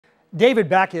David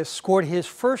Backes scored his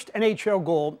first NHL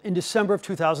goal in December of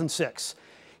 2006.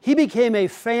 He became a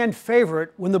fan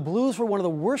favorite when the Blues were one of the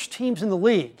worst teams in the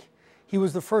league. He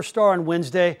was the first star on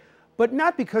Wednesday, but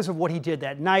not because of what he did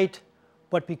that night,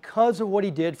 but because of what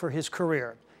he did for his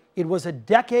career. It was a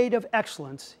decade of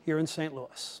excellence here in St.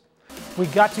 Louis. We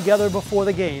got together before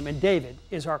the game, and David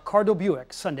is our Cardinal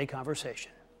Buick Sunday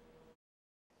Conversation.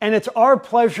 And it's our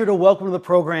pleasure to welcome to the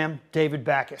program David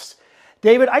Backes.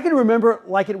 David, I can remember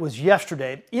like it was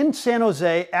yesterday. In San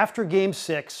Jose, after Game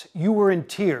 6, you were in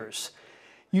tears.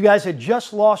 You guys had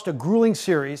just lost a grueling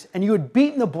series, and you had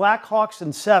beaten the Blackhawks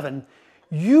in 7.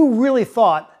 You really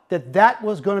thought that that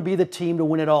was going to be the team to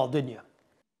win it all, didn't you?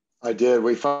 I did.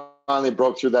 We finally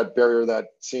broke through that barrier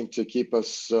that seemed to keep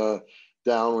us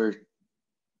down. We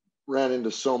ran into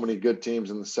so many good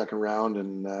teams in the second round,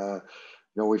 and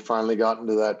we finally got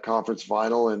into that conference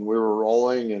final, and we were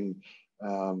rolling. And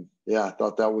I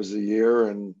thought that was the year,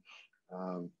 and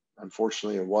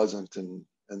unfortunately, it wasn't.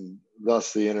 And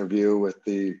thus the interview with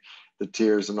the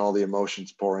tears and all the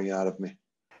emotions pouring out of me.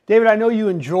 David, I know you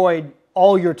enjoyed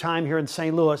all your time here in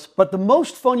St. Louis, but the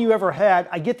most fun you ever had,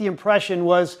 I get the impression,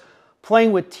 was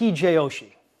playing with TJ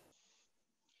Oshie.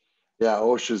 Yeah,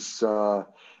 Oshie's a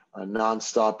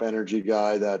nonstop energy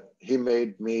guy that he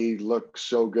made me look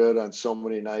so good on so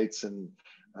many nights. And,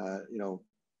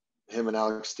 him and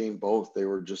Alex Steen both, they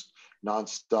were just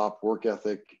nonstop work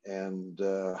ethic and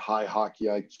high hockey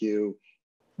IQ.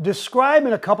 Describe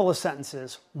in a couple of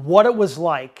sentences what it was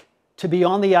like to be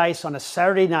on the ice on a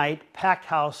Saturday night, packed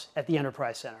house at the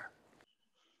Enterprise Center.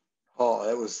 Oh,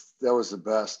 that was the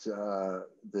best.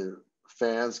 The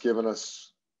fans giving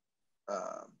us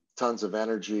tons of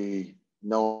energy,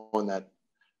 knowing that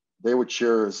they would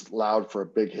cheer as loud for a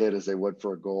big hit as they would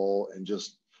for a goal, and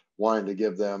just wanting to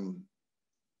give them,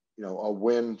 a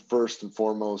win first and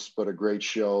foremost, but a great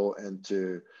show, and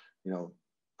to,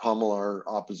 pummel our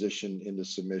opposition into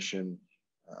submission.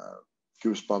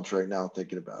 Goosebumps right now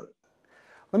thinking about it.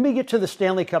 Let me get to the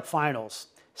Stanley Cup Finals.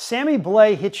 Sammy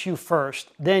Blais hits you first,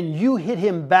 then you hit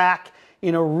him back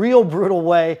in a real brutal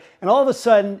way, and all of a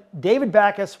sudden, David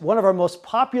Backes, one of our most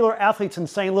popular athletes in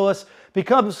St. Louis,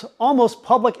 becomes almost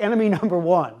public enemy number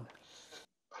one.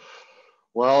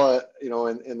 Well,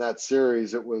 in that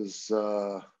series, it was,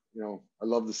 I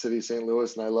love the city of St.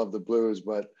 Louis and I love the Blues,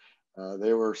 but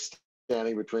they were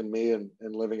standing between me and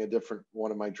living a different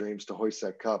one of my dreams to hoist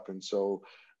that cup. And so,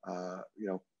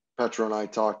 Petro and I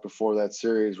talked before that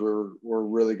series. We're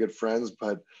really good friends,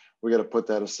 but we got to put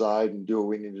that aside and do what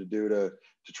we need to do to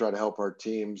try to help our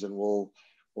teams. And we'll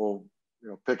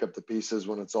pick up the pieces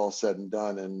when it's all said and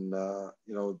done. And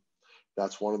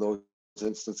that's one of those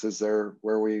instances there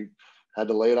where we had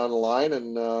to lay it on the line.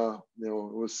 And it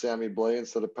was Sammy Blais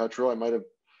instead of Petro. I might have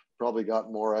probably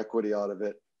got more equity out of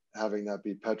it having that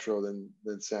be Petro than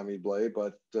Sammy Blais,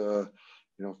 but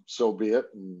so be it.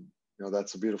 And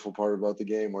that's the beautiful part about the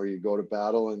game, where you go to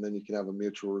battle and then you can have a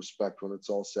mutual respect when it's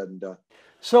all said and done.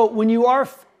 So when you are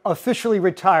officially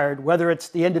retired, whether it's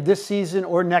the end of this season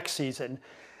or next season,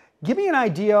 give me an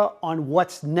idea on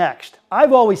what's next.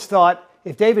 I've always thought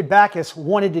if David Backes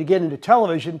wanted to get into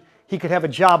television, he could have a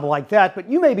job like that, but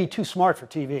you may be too smart for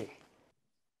TV.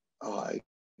 Oh,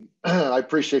 I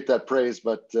appreciate that praise,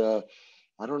 but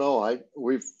I don't know.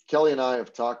 Kelly and I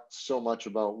have talked so much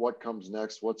about what comes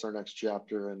next, what's our next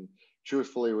chapter, and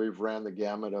truthfully, we've ran the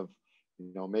gamut of,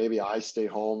 maybe I stay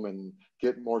home and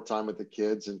get more time with the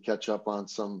kids and catch up on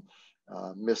some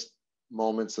missed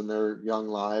moments in their young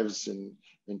lives, and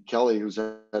Kelly, who's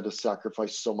had to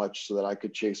sacrifice so much so that I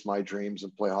could chase my dreams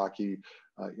and play hockey,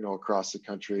 across the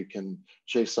country, can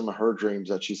chase some of her dreams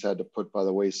that she's had to put by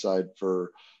the wayside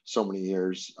for so many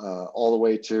years, all the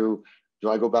way to, do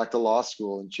I go back to law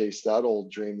school and chase that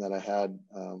old dream that I had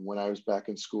when I was back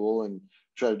in school and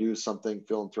try to do something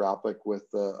philanthropic with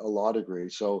a law degree?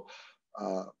 So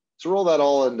to roll that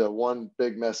all into one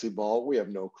big messy ball, we have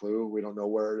no clue. We don't know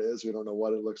where it is. We don't know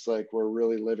what it looks like. We're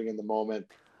really living in the moment.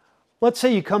 Let's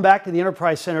say you come back to the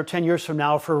Enterprise Center 10 years from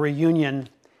now for a reunion,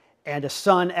 and a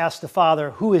son asks the father,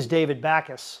 "Who is David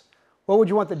Backes?" What would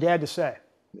you want the dad to say?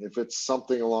 If it's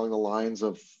something along the lines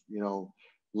of,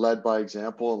 led by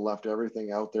example and left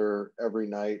everything out there every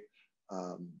night,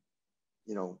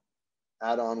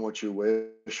 add on what you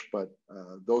wish. But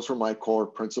those were my core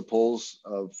principles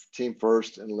of team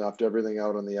first, and left everything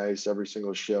out on the ice every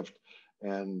single shift.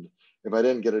 And if I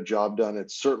didn't get a job done,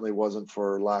 it certainly wasn't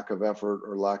for lack of effort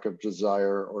or lack of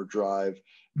desire or drive.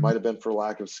 It might have been for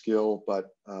lack of skill,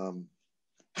 but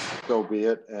so be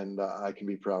it. And I can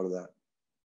be proud of that.